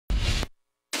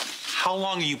How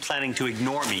long are you planning to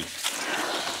ignore me?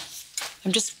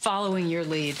 I'm just following your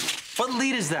lead. What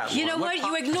lead is that, Lauren? You know what?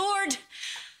 You ignored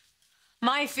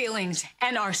my feelings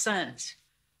and our son's.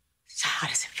 So how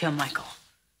does it feel, Michael?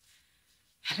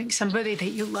 Having somebody that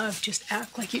you love just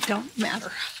act like you don't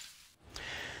matter.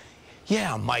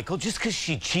 Yeah, Michael, just because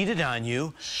she cheated on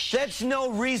you, that's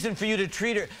no reason for you to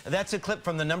treat her. That's a clip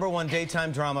from the #1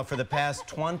 daytime drama for the past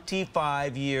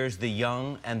 25 years, The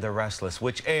Young and the Restless,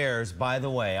 which airs, by the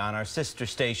way, on our sister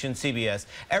station, CBS,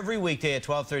 every weekday at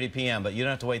 12:30 p.m., but you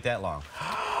don't have to wait that long.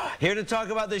 Here to talk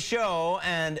about the show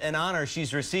and an honor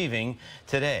she's receiving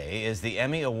today is the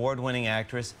Emmy award-winning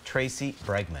actress, Tracey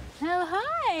Bregman. Oh, hi.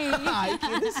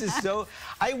 Hi, this is so...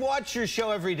 I watch your show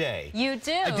every day. You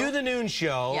do? I do the noon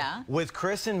show with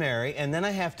Chris and Mary, and then I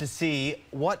have to see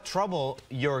what trouble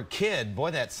your kid,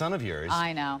 boy, that son of yours.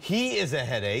 I know. He is a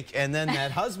headache, and then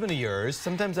that husband of yours,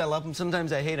 sometimes I love him,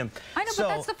 sometimes I hate him. I know, but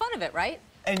that's the fun of it, right?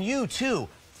 And you, too,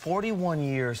 41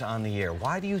 years on the air.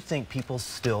 Why do you think people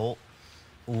still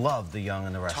love The Young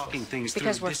and the Restless? Talking things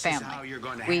because through. We're family.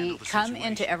 We come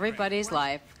into everybody's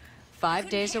life 5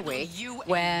 days a week,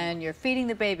 when you're feeding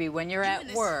the baby, when you're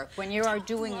at work, when you are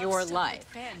doing your life.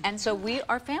 And so we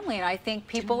are family, and I think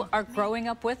people are growing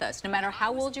up with us. No matter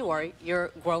how old you are,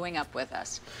 you're growing up with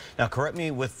us. Now, correct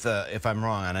me with if I'm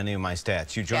wrong on any of my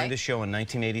stats. You joined the show in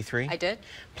 1983? I did.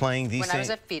 Playing these When I was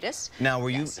a fetus. Now,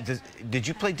 were you, did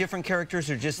you play different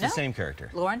characters or just the same character?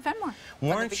 Lauren Fenmore.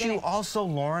 Weren't you also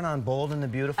Lauren on Bold and the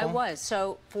Beautiful? I was.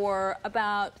 So for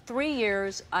about 3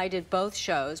 years, I did both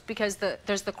shows because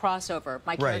there's the crossover.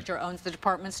 My character owns the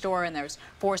department store, and there's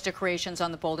Forrester Creations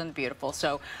on the Bold and the Beautiful.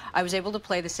 So I was able to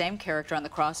play the same character on the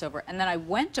crossover. And then I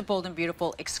went to Bold and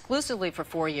Beautiful exclusively for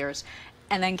 4 years,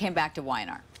 and then came back to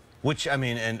Y&R. Which, I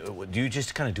mean, and do you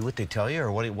just kind of do what they tell you,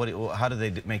 or how do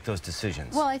they make those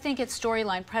decisions? Well, I think it's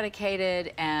storyline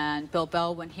predicated, and Bill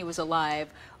Bell, when he was alive,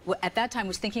 at that time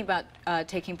was thinking about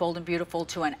taking Bold and Beautiful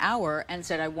to an hour, and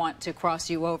said, I want to cross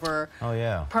you over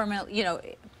permanent, you know,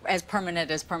 as permanent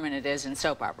is in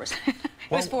soap operas. It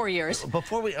was 4 years.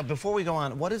 Before we go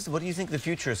on, what do you think the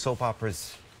future of soap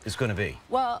operas is going to be?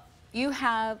 Well, you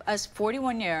have us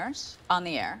 41 years on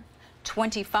the air,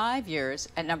 25 years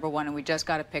at #1, and we just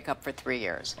got to pick up for 3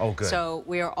 years. Oh, good. So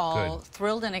we are all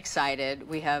thrilled and excited.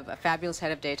 We have a fabulous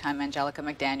head of daytime, Angelica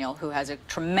McDaniel, who has a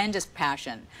tremendous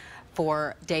passion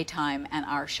for daytime and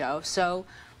our show. So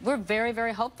we're very,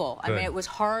 very hopeful. I mean, it was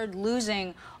hard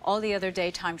losing all the other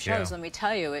daytime shows. Let me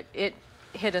tell you, it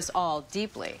hit us all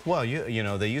deeply. Well, you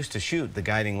know, they used to shoot The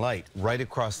Guiding Light right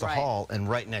across the hall and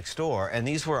right next door, and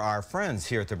these were our friends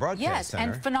here at the Broadcast Center.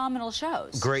 Yes, and phenomenal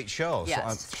shows. Great shows.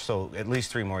 Yes. So at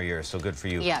least 3 more years, so good for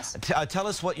you. Yes. Tell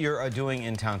us what you're doing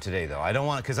in town today, though. I don't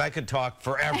want, because I could talk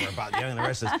forever about Young and the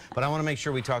Restless, but I want to make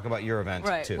sure we talk about your event,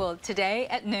 too. Well, today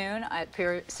at noon at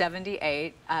Pier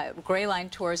 78, Gray Line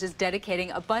Tours is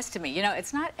dedicating a bus to me. You know,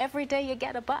 it's not every day you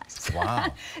get a bus.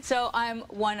 Wow. So I'm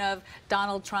one of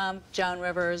Donald Trump, Joan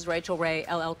Rivers, Rachel Ray,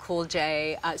 LL Cool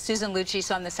J, Susan Lucci,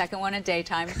 so I'm the second one in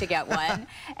daytime to get one.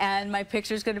 And my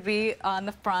picture's going to be on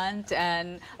the front,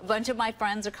 and a bunch of my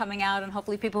friends are coming out, and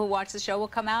hopefully people who watch the show will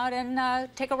come out and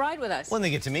take a ride with us. When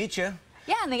they get to meet you.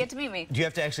 Yeah, and they get to meet me. Do you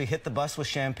have to actually hit the bus with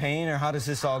champagne, or how does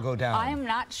this all go down? I'm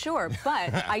not sure,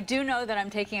 but I do know that I'm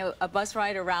taking a bus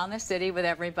ride around the city with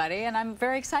everybody, and I'm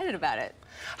very excited about it.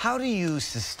 How do you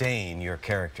sustain your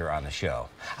character on the show?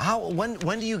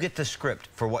 When do you get the script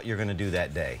for what you're going to do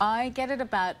that day? I get it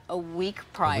about a week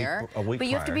prior. But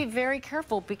you have to be very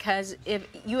careful, because if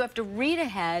you have to read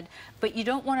ahead, but you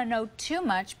don't want to know too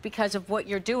much because of what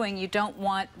you're doing. You don't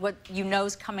want what you know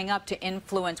is coming up to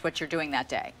influence what you're doing that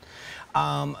day.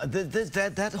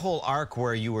 That whole arc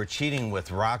where you were cheating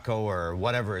with Rocco, or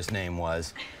whatever his name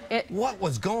was, what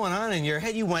was going on in your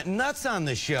head? You went nuts on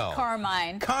the show.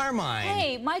 Carmine.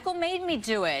 Hey, Michael made me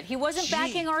do it. He wasn't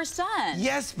backing our son.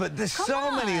 Yes, but there's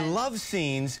so many love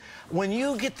scenes. When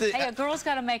you get the... Hey, a girl's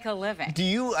got to make a living. Do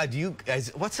you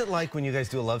guys, what's it like when you guys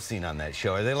do a love scene on that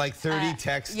show? Are they like 30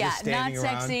 texts just standing around?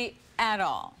 Yeah, not sexy at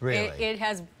all. Really? It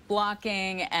has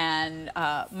blocking, and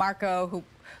Marco, who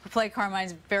played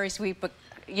Carmine's very sweet, but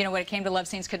you know, when it came to love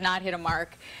scenes, could not hit a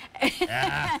mark.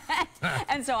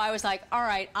 And so I was like, all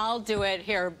right, I'll do it.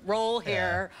 Here, roll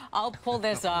here. I'll pull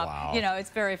this up. Wow. You know, it's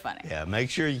very funny. Yeah, make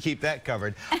sure you keep that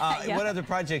covered. What other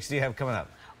projects do you have coming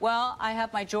up? Well, I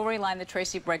have my jewelry line, the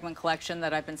Tracey Bregman collection,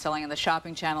 that I've been selling on the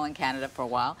shopping channel in Canada for a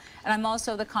while. And I'm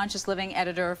also the Conscious Living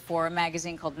editor for a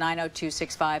magazine called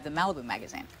 90265, the Malibu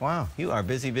magazine. Wow, you are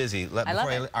busy. I love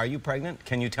it. Are you pregnant?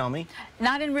 Can you tell me?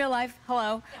 Not in real life.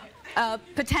 Hello.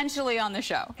 Potentially on the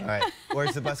show. All right.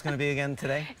 Where's the bus going to be again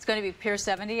today? It's going to be Pier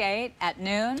 78 at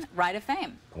noon, Ride of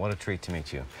Fame. What a treat to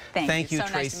meet you. Thank you. So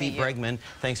Tracey nice to meet you. Bregman.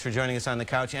 Thanks for joining us on the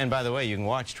couch. And by the way, you can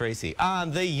watch Tracey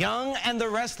on The Young and the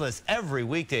Restless every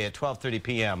weekday at 12:30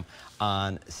 p.m.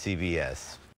 on CBS.